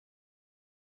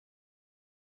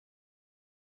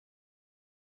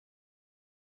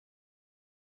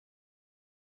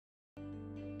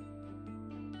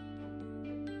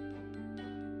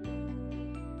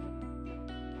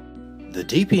The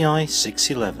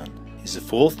DPI611 is the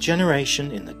fourth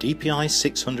generation in the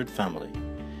DPI600 family.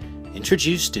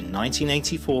 Introduced in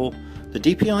 1984, the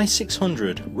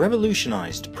DPI600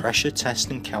 revolutionized pressure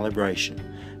test and calibration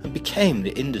and became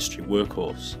the industry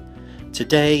workhorse.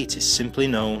 Today it is simply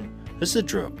known as the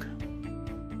Druck.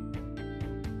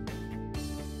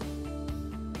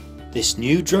 This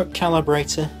new Druck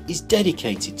calibrator is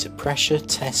dedicated to pressure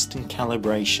test and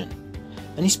calibration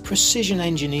and is precision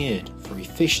engineered for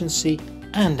efficiency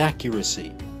and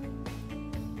accuracy.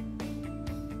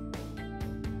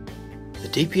 The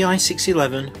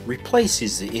DPI611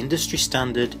 replaces the industry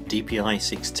standard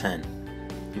DPI610,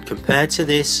 and compared to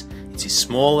this, it is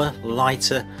smaller,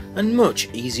 lighter and much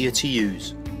easier to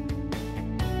use.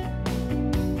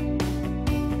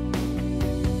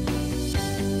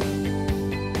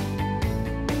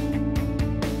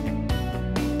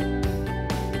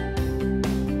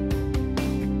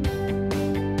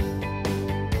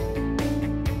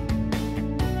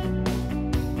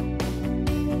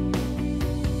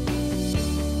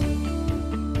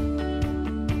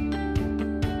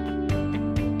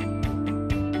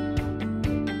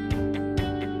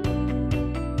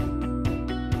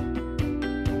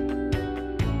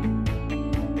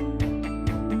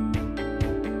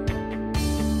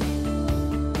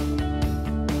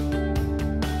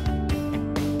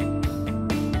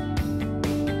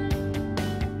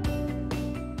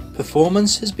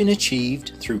 Performance has been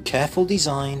achieved through careful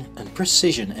design and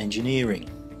precision engineering.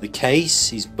 The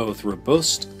case is both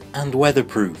robust and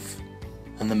weatherproof,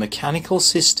 and the mechanical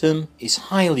system is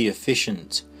highly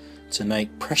efficient to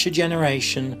make pressure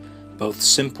generation both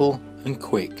simple and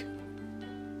quick.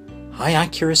 High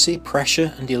accuracy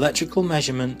pressure and electrical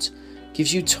measurement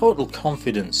gives you total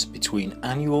confidence between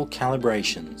annual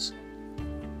calibrations.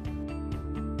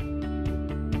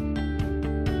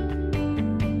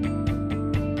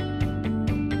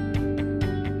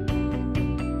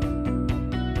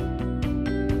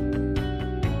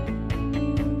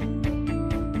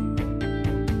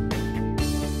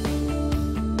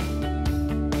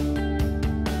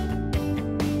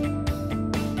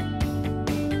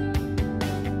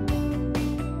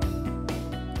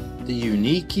 The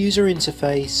unique user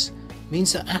interface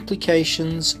means that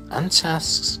applications and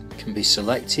tasks can be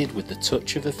selected with the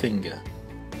touch of a finger.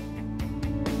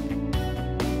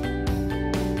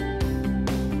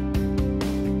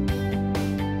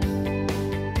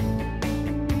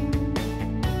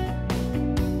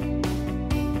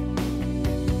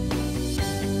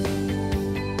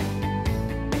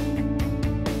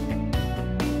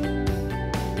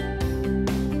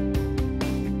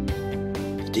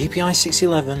 The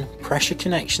DPI611 pressure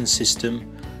connection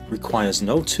system requires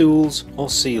no tools or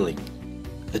sealing.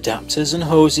 Adapters and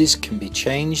hoses can be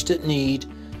changed at need,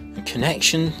 and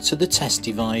connection to the test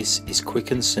device is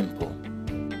quick and simple.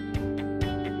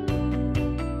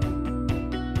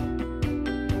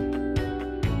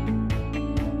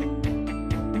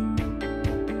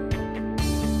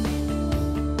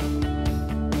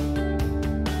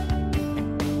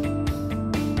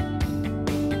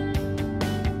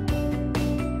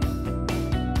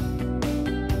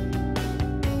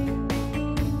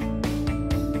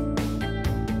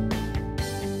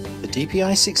 The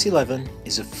DPI611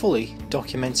 is a fully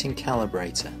documenting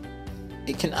calibrator.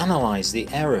 It can analyse the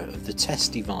error of the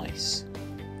test device.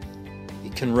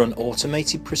 It can run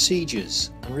automated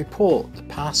procedures and report the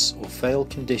pass or fail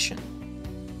condition.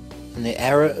 And the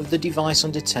error of the device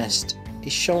under test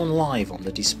is shown live on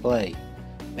the display,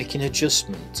 making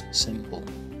adjustment simple.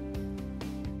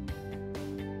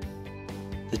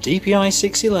 The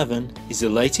DPI611 is the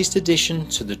latest addition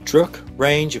to the Druck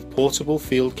range of portable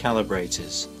field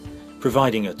calibrators,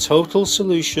 providing a total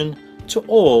solution to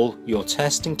all your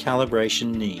test and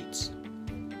calibration needs.